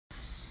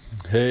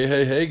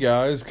Hey,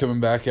 guys, coming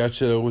back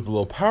at you with a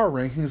little power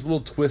rankings, a little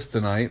twist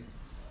tonight.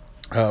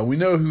 We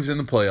know who's in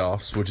the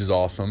playoffs, which is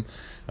awesome.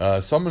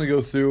 So I'm going to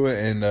go through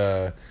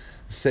and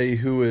say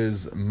who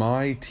is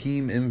my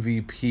team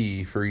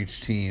MVP for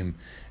each team.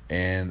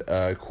 And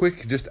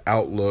quick just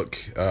outlook.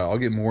 I'll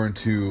get more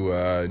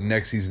into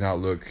next season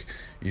outlook,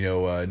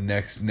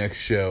 next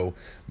show.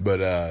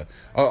 But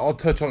I'll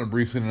touch on it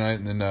briefly tonight,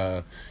 and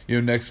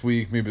then next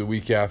week, maybe the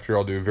week after,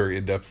 I'll do a very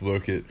in-depth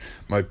look at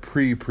my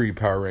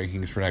pre-power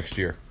rankings for next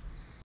year.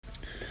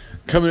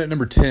 Coming at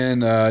number 10,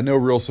 no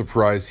real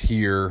surprise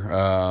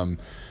here.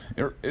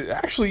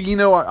 Actually,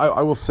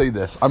 I will say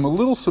this. I'm a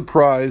little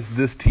surprised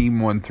this team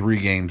won 3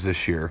 games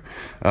this year.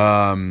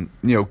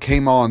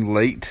 Came on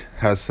late,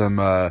 has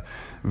some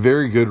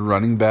very good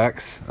running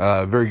backs,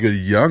 very good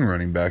young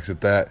running backs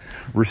at that.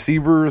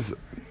 Receivers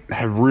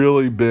have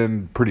really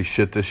been pretty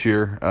shit this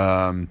year.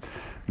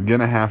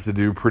 Gonna have to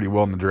do pretty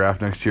well in the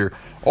draft next year.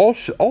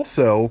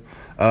 Also,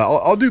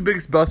 I'll do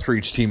biggest bust for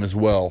each team as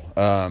well.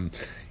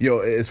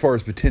 As far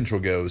as potential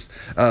goes.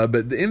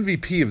 But the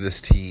MVP of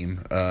this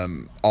team,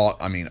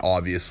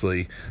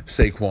 obviously,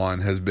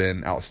 Saquon has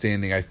been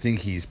outstanding. I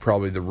think he's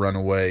probably the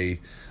runaway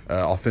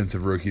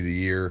offensive rookie of the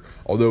year.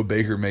 Although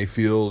Baker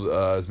Mayfield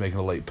is making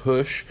a late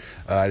push,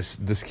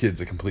 this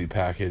kid's a complete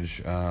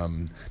package.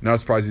 Not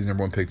surprised he's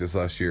number 1 pick this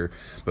last year.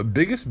 But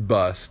biggest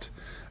bust,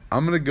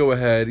 I'm going to go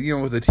ahead,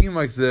 with a team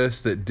like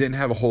this that didn't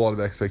have a whole lot of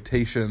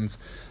expectations.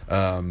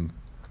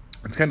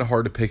 It's kind of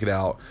hard to pick it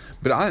out.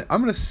 But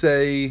I'm going to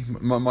say,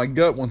 my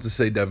gut wants to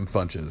say Devin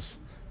Funchess.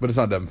 But it's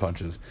not Devin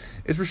Funchess.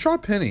 It's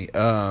Rashad Penny.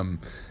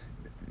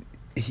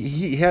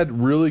 He had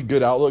really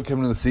good outlook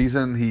coming into the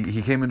season.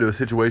 He came into a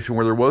situation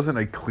where there wasn't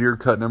a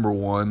clear-cut number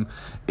 1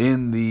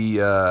 in the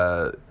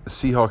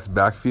Seahawks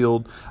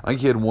backfield. I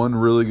think he had one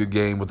really good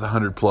game with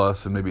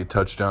 100+ and maybe a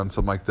touchdown,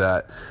 something like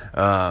that.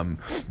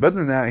 But other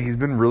than that, he's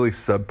been really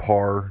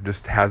subpar,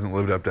 just hasn't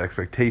lived up to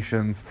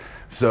expectations.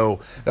 So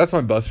that's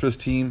my bust for this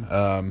team.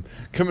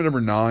 Coming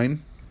number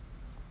 9.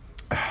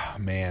 Oh,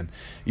 man,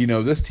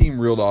 this team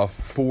reeled off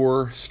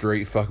 4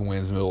 straight fucking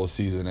wins in the middle of the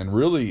season and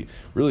really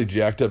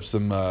jacked up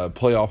some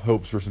playoff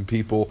hopes for some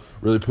people,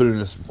 really put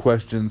into some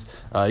questions.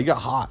 He got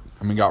hot.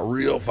 Got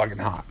real fucking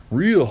hot.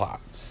 Real hot.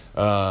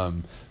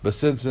 But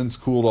since then, it's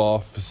cooled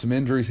off. Some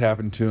injuries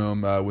happened to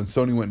him. When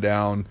Sony went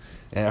down,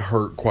 it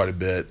hurt quite a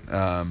bit.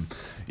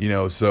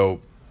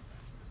 So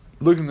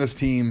looking at this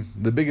team,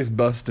 the biggest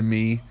bust to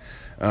me,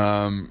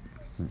 to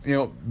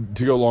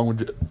go along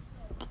with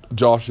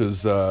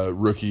Josh's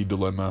rookie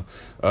dilemma.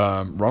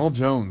 Ronald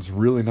Jones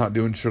really not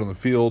doing shit on the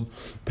field.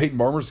 Peyton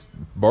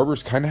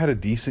Barber's kind of had a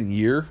decent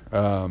year.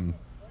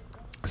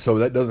 So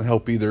that doesn't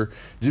help either.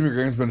 Jimmy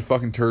Graham's been a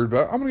fucking turd,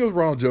 but I'm going to go with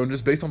Ronald Jones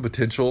just based on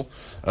potential.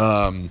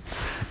 I'm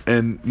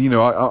going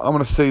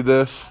to say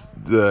this.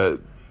 The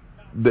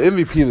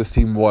MVP of this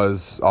team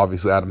was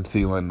obviously Adam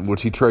Thielen,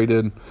 which he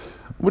traded,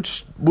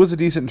 which was a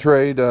decent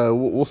trade.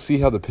 We'll see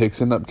how the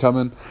picks end up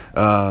coming.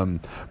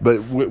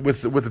 But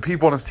with the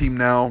people on his team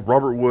now,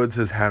 Robert Woods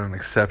has had an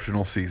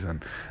exceptional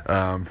season.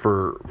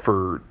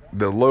 For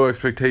the low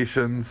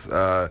expectations,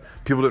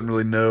 people didn't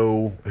really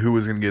know who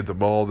was going to get the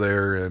ball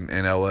there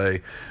in LA.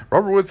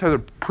 Robert Woods had a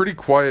pretty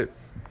quiet,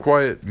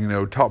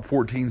 top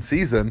 14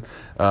 season.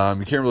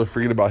 You can't really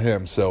forget about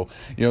him. So,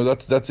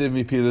 that's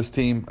MVP of this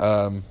team.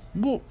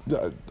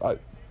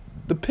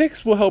 The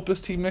picks will help this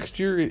team next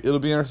year. It'll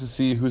be interesting to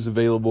see who's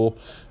available,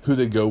 who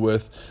they go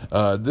with.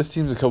 This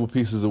team's a couple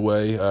pieces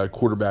away.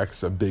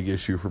 Quarterback's a big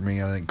issue for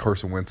me. I think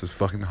Carson Wentz is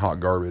fucking hot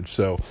garbage.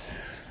 So,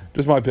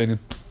 just my opinion.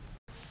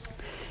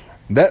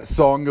 That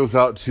song goes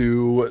out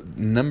to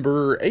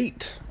number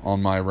 8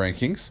 on my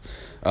rankings.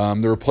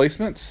 The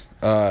replacements.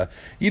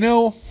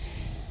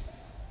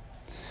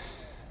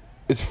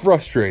 It's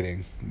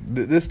frustrating.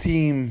 This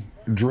team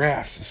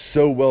drafts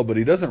so well, but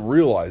he doesn't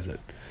realize it.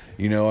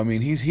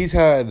 He's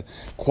had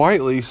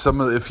quietly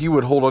if he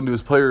would hold on to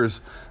his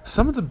players,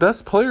 some of the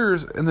best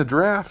players in the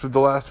draft of the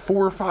last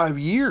 4 or 5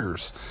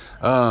 years.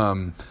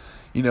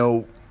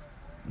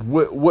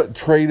 What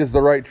trade is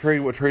the right trade?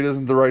 What trade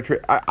isn't the right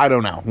trade? I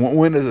don't know.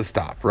 When does it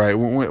stop, right?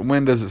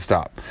 When does it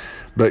stop?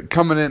 But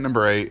coming in at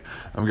number 8,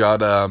 I've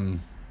got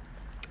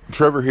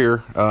Trevor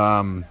here.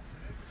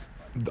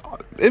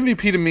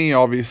 MVP to me,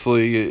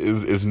 obviously,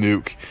 is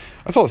Nuke.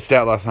 I saw the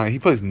stat last night. He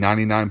plays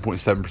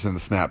 99.7% of the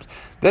snaps.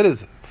 That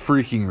is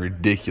freaking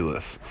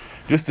ridiculous.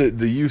 Just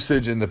the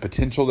usage and the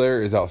potential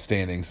there is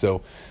outstanding.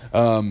 So,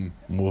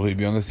 will he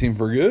be on this team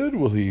for good?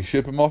 Will he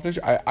ship him off next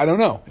year? I don't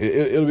know.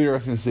 It'll be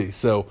interesting to see.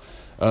 So,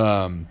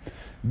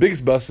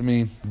 biggest bust to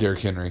me,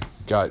 Derrick Henry.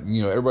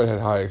 Everybody had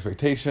high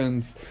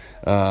expectations.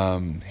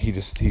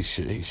 He's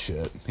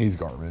shit. He's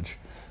garbage.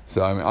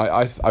 So,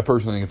 I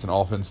personally think it's an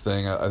offense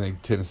thing. I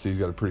think Tennessee's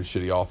got a pretty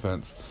shitty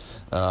offense.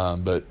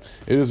 But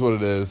it is what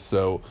it is.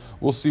 So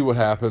we'll see what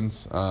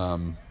happens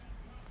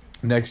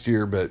next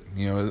year. But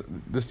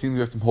this team's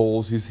got some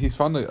holes. He's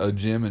found a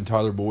gem in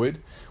Tyler Boyd,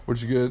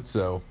 which is good.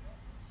 So,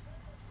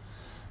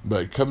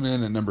 but coming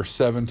in at number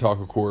 7,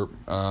 Taco Corp.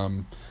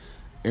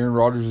 Aaron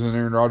Rodgers isn't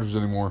Aaron Rodgers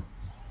anymore.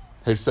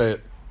 Hate to say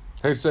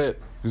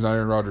it. who's not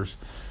Aaron Rodgers.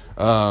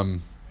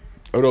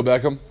 Odell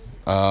Beckham,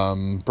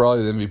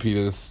 probably the MVP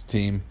of this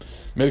team.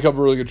 Made a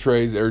couple really good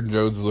trades. Aaron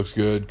Jones looks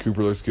good.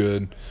 Cooper looks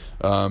good.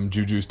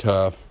 Juju's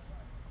tough.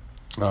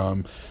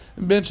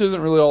 Bench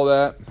isn't really all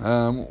that.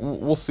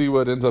 We'll see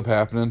what ends up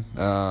happening.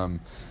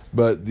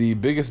 But the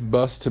biggest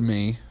bust to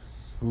me,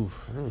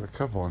 there was a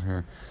couple on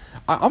here.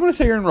 I'm going to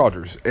say Aaron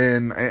Rodgers,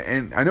 and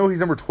I know he's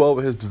number 12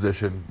 at his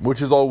position,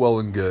 which is all well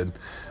and good.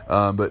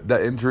 But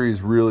that injury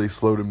has really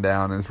slowed him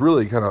down, and it's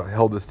really kind of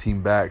held this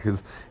team back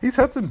because he's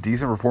had some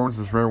decent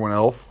performances from everyone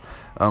else.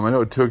 I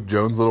know it took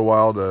Jones a little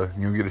while to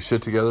get his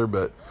shit together,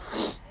 but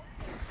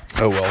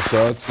oh well.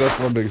 So that's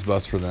one biggest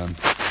bust for them.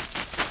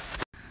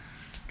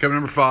 Coming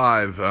number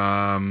 5.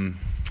 Man,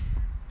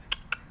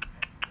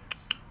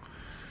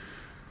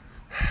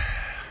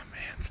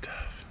 it's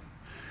tough.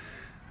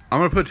 I'm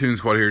gonna put Toon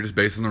Squad here just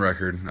based on the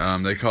record.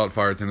 They caught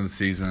fire at the end of the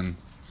season.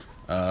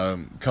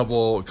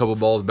 Couple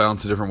balls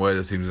bounced a different way.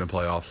 This team's in the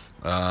playoffs.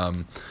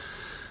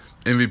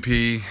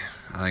 MVP,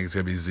 I think it's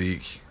gonna be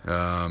Zeke.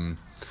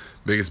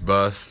 Biggest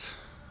bust,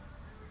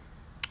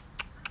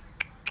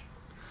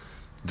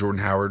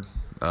 Jordan Howard.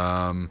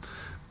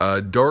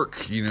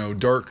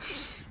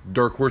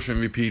 Dark horse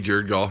MVP,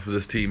 Jared Goff of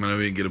this team. I know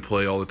he didn't get to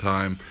play all the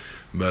time,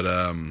 but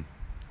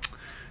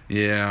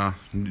yeah,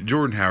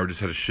 Jordan Howard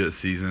just had a shit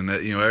season.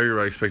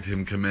 Everybody expected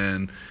him to come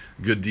in,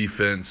 good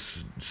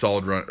defense,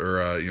 solid run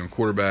or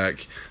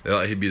quarterback. They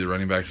thought he'd be the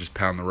running back, just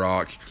pound the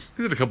rock.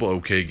 He had a couple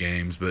okay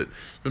games, but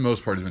for the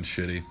most part, he's been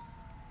shitty.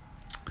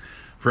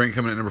 Frank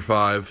coming in at number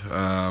 5.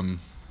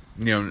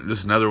 This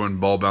is another one.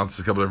 Ball bounces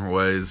a couple different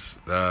ways.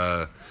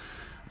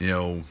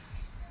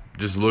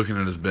 Just looking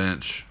at his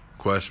bench,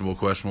 questionable,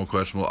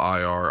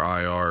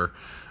 IR.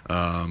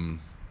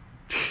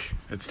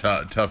 It's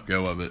tough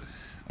go of it.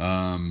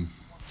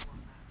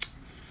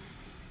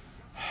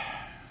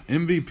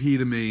 MVP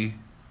to me,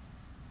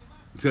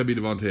 it's got to be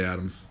Devontae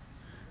Adams.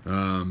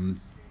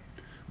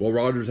 While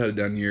Rodgers had a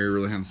down year,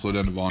 really hasn't slowed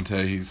down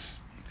Devontae.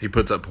 He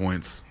puts up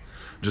points.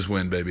 Just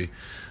win, baby.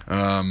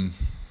 I'm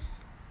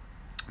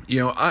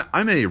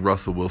a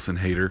Russell Wilson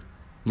hater.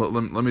 Let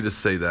me just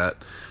say that.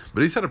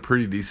 But he's had a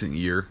pretty decent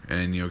year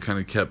and, kind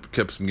of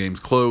kept some games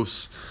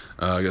close.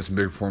 Got some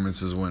big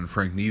performances when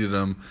Frank needed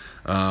them.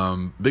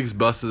 Biggest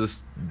bust of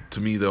this,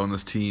 to me, though, on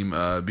this team,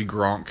 be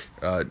Gronk.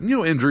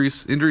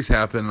 Injuries. Injuries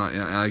happen,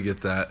 and I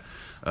get that.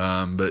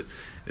 But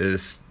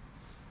it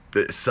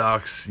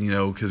sucks,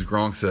 because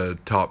Gronk's a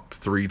top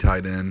 3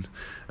 tight end.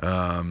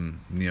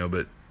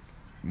 But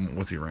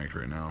what's he ranked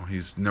right now?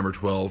 He's number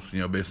 12,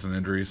 based on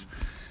injuries.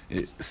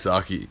 It's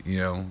sucky,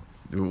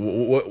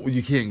 What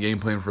you can't game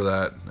plan for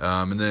that.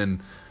 And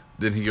then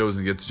he goes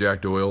and gets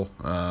Jack Doyle,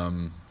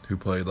 who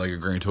played like a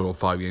grand total of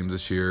 5 games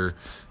this year,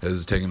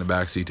 has taken the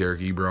backseat to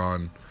Eric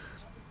Ebron.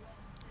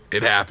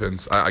 It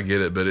happens. I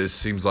get it, but it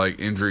seems like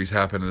injuries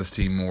happen to this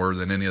team more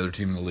than any other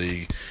team in the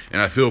league.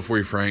 And I feel for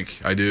you,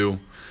 Frank. I do.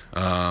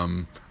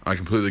 I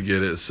completely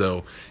get it.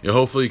 So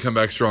hopefully you come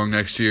back strong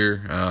next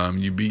year.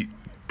 You beat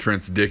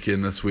Trent's dick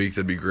in this week.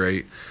 That'd be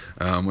great.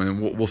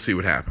 And we'll see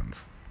what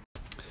happens.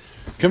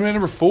 Coming in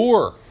number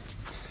 4.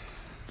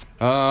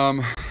 I'm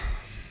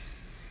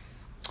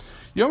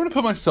going to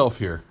put myself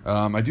here.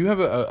 I do have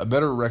a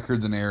better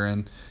record than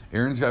Aaron.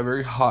 Aaron's got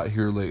very hot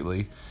here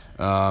lately.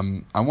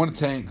 I want to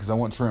tank because I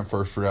want Trent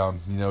first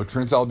round.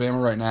 Trent's Alabama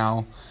right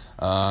now.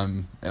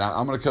 And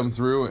I'm going to come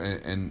through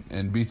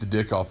and beat the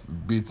dick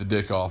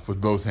off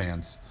with both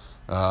hands.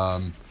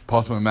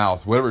 Possibly my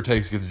mouth. Whatever it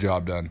takes to get the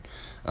job done.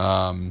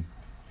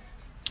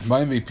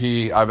 My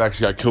MVP, I've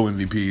actually got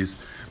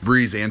co-MVPs,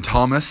 Breeze and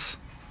Thomas.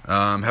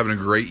 Having a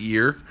great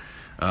year.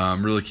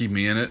 Really keep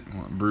me in it.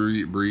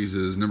 Breeze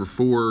is number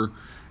 4,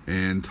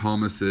 and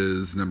Thomas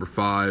is number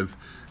 5.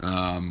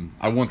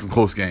 I won some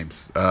close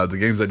games. The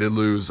games I did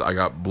lose, I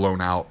got blown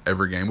out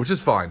every game, which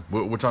is fine,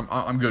 which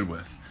I'm good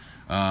with.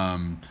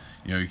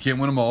 You can't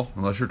win them all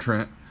unless you're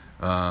Trent.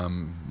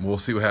 We'll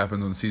see what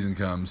happens when the season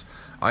comes.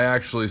 I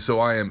am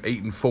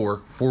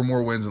 8-4, 4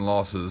 more wins and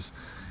losses,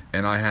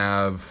 and I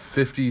have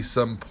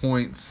 50-some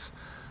points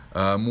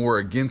more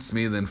against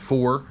me than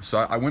 4. So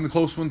I win the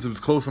close ones. If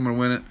it's close, I'm going to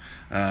win it.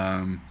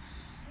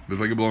 But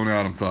if I get blown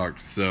out, I'm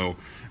fucked. So,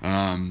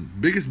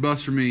 biggest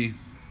bust for me,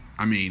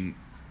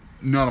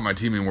 not on my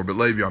team anymore, but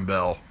Le'Veon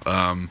Bell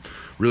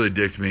really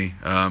dicked me.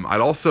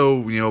 I'd also,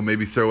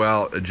 maybe throw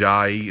out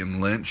Ajayi and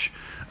Lynch.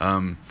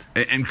 And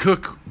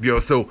Cook,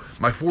 so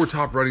my 4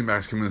 top running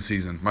backs coming this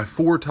season,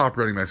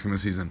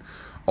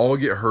 all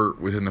get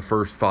hurt within the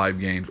first 5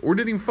 games, or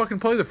didn't even fucking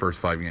play the first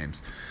 5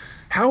 games.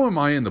 How am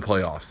I in the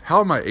playoffs?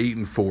 How am I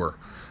 8-4?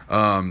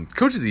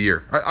 Coach of the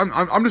year.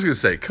 I'm just gonna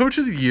say, Coach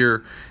of the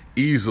year,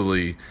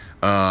 easily.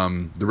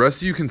 The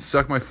rest of you can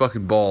suck my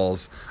fucking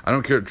balls. I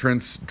don't care if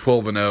Trent's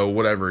 12-0,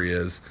 whatever he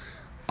is.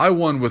 I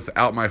won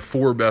without my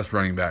 4 best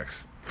running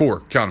backs.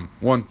 4, count them.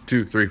 1,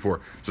 2, 3, 4.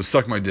 So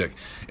suck my dick.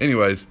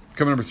 Anyways,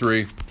 coming number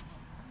 3,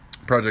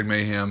 Project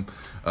Mayhem.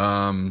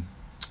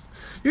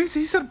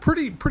 He's had a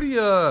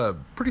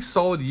pretty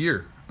solid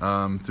year.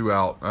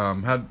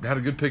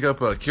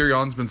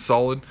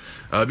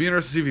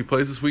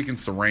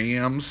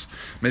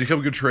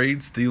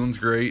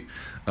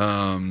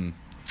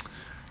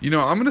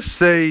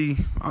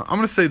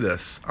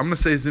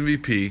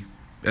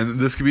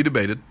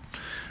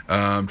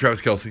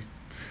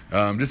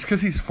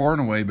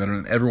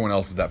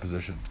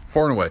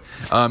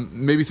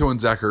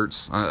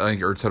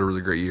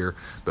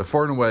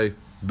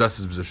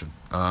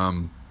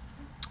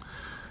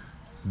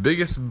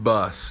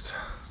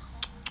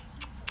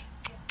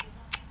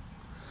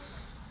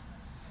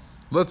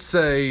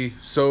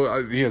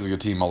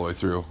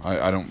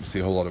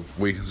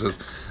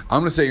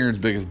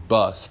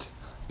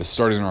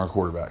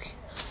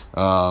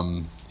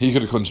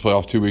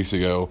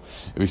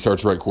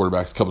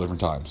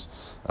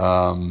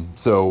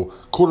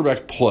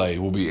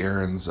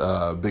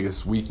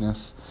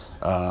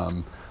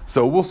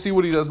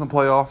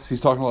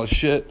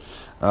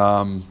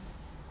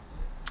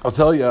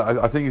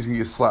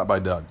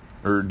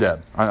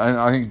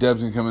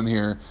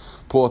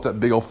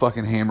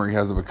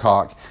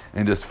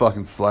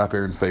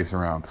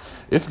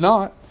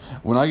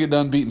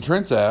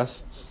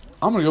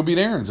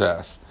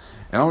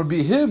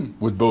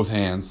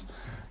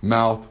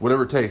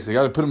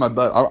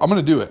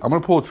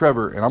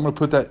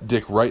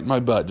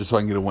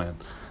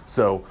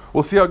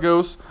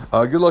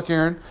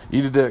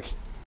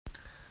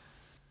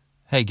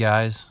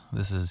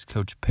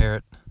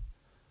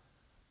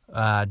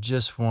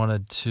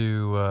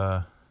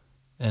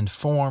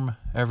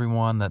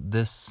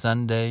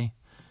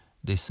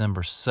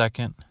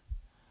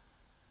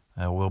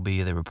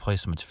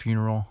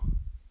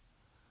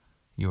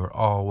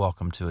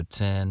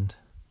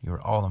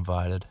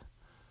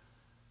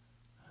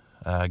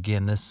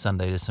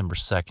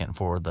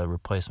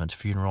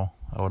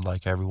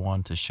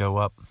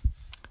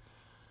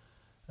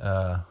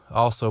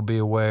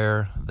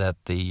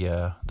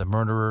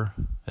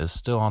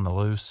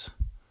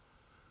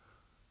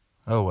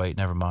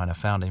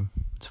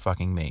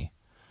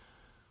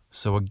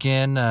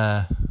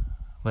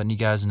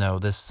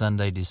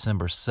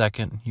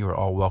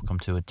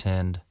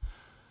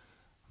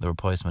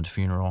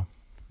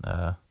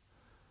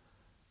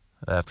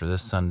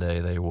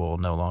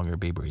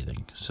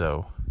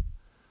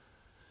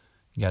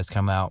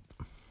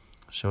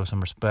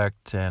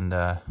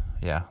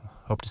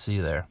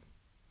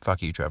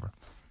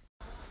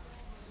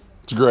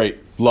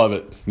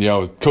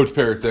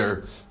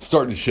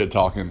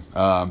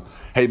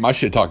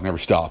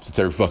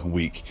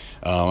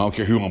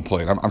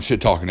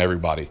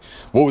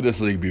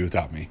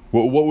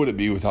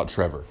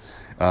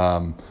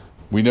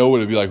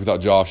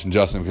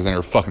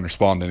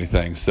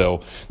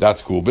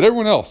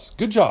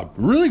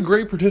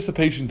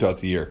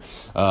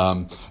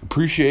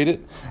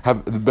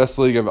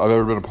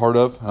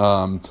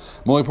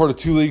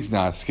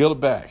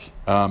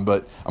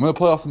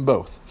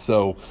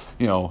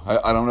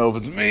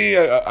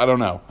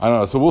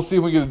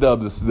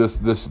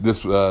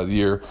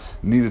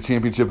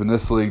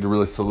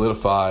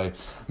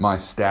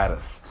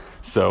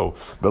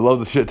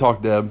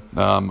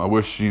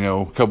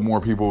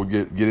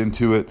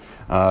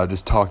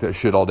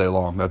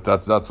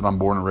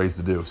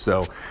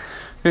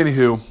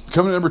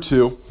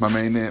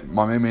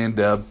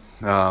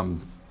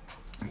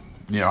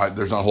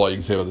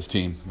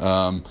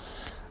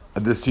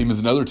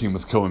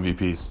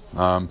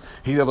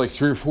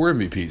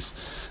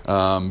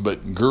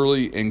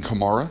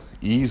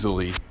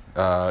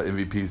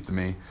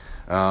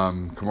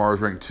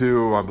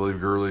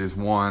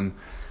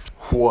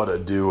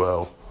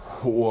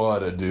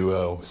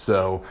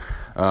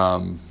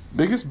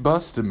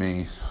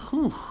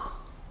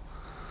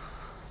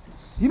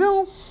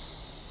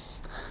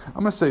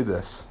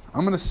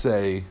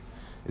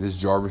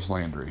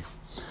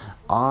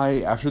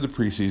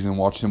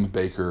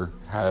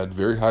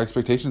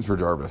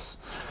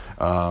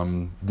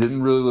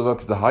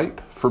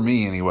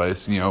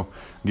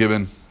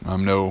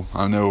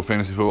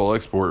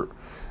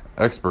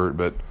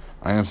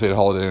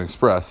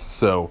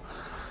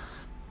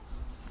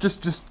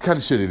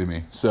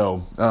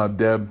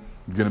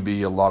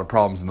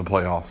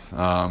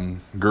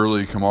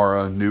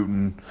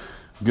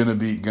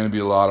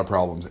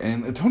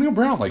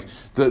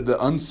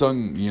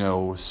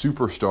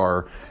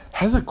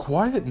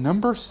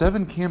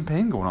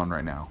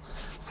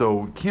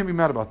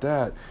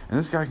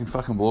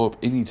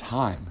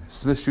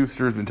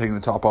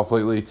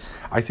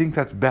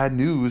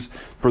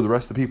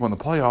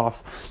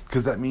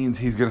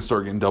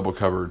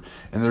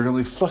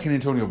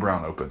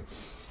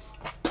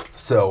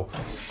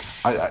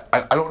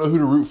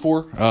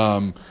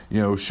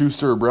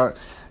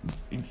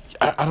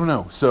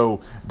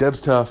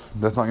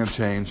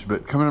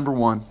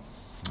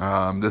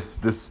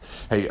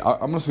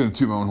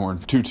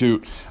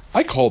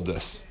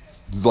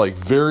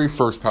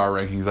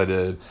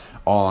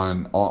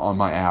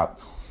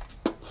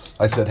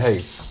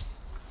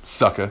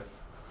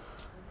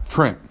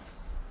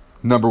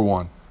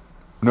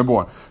 Number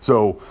one.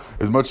 So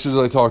as much as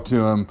I talk to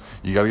him,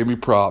 you got to give me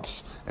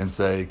props and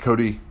say,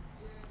 Cody,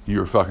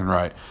 you're fucking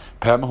right.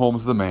 Pat Mahomes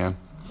is the man.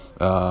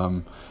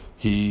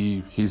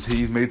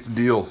 He's made some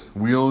deals,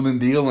 wheeling and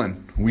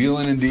dealing.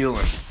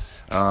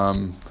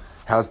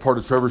 Has part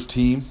of Trevor's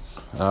team.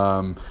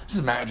 Just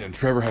imagine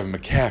Trevor having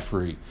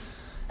McCaffrey,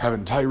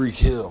 having Tyreek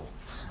Hill.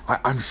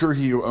 I'm sure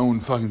he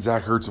owned fucking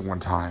Zach Ertz at one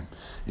time.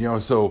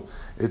 So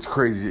it's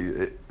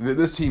crazy.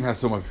 This team has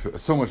so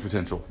much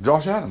potential.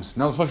 Josh Adams,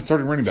 now the fucking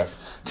starting running back.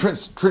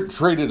 Trent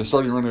traded a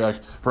starting running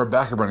back for a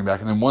backup running back,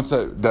 and then once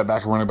that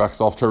backup running back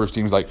is off Trevor's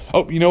team, he's like,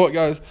 oh, you know what,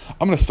 guys?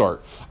 I'm going to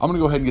start. I'm going to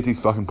go ahead and get these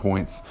fucking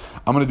points.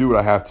 I'm going to do what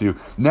I have to.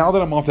 Now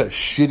that I'm off that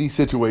shitty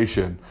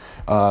situation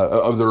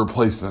of the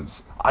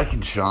replacements, I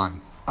can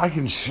shine. I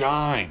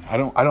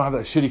don't have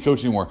that shitty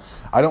coach anymore.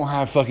 I don't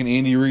have fucking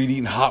Andy Reid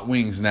eating hot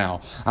wings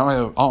now. I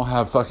don't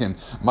have fucking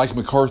Mike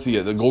McCarthy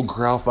at the Golden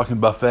Corral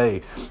fucking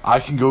buffet. I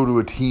can go to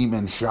a team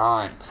and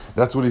shine.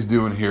 That's what he's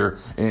doing here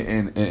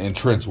in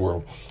Trent's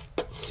world.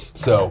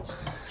 So,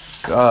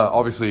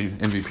 obviously,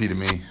 MVP to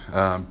me.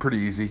 Pretty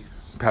easy.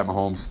 Pat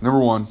Mahomes, number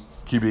one,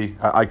 QB.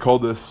 I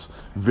called this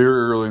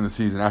very early in the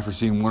season after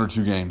seeing one or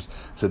two games.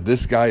 I said,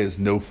 this guy is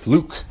no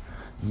fluke.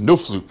 No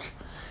fluke.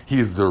 He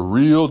is the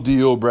real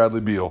deal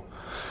Bradley Beal.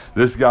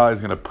 This guy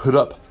is going to put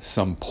up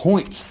some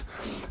points.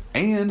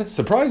 And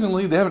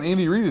surprisingly, they haven't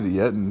Andy Reided it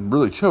yet and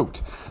really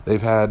choked.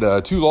 They've had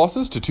 2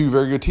 losses to 2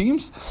 very good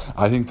teams.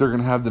 I think they're going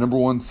to have the number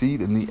 1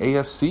 seed in the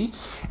AFC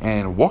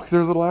and walk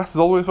their little asses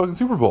all the way to the fucking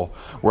Super Bowl,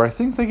 where I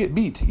think they get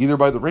beat either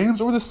by the Rams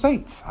or the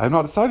Saints. I have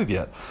not decided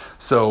yet.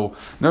 So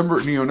number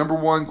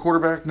 1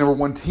 quarterback, number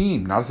 1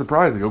 team. Not a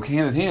surprise. They go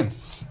hand in hand.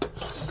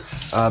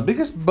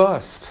 Biggest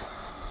bust.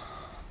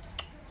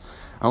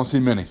 I don't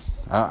see many.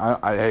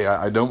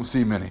 I don't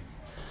see many.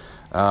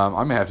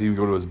 I may have to even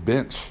go to his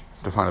bench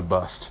to find a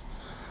bust.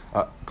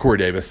 Corey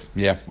Davis.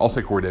 Yeah, I'll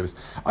say Corey Davis.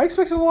 I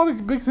expected a lot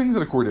of big things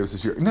out of Corey Davis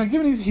this year. Now,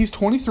 given he's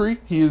 23,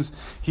 he is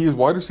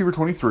wide receiver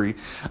 23.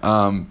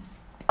 I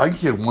think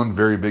he had one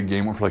very big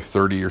game, went for like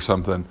 30 or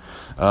something.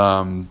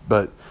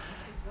 But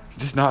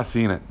just not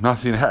seeing it.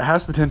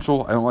 Has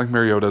potential. I don't like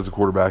Mariota as a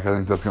quarterback. I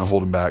think that's going to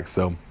hold him back.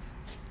 So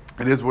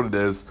it is what it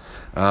is.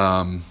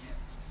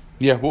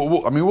 Yeah,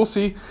 we'll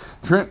see.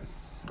 Trent,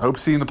 I hope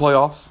to see you in the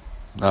playoffs.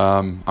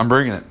 I'm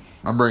bringing it.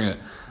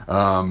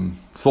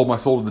 Sold my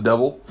soul to the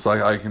devil so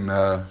I can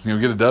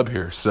get a dub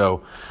here.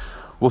 So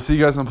we'll see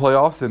you guys in the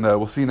playoffs, and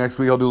we'll see you next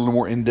week. I'll do a little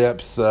more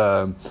in-depth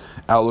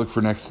outlook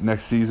for next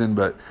season,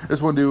 but I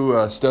just want to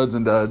do studs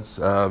and duds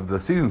of the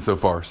season so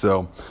far.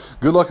 So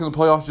good luck in the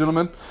playoffs,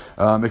 gentlemen.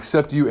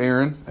 Except you,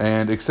 Aaron,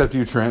 and except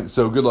you, Trent.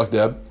 So good luck,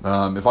 Deb.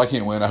 If I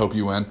can't win, I hope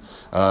you win.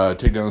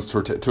 Take down those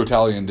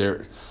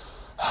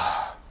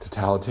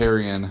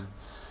totalitarian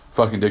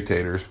fucking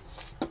dictators.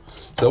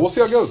 So we'll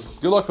see how it goes.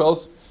 Good luck,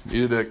 fellas.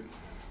 Eat a dick.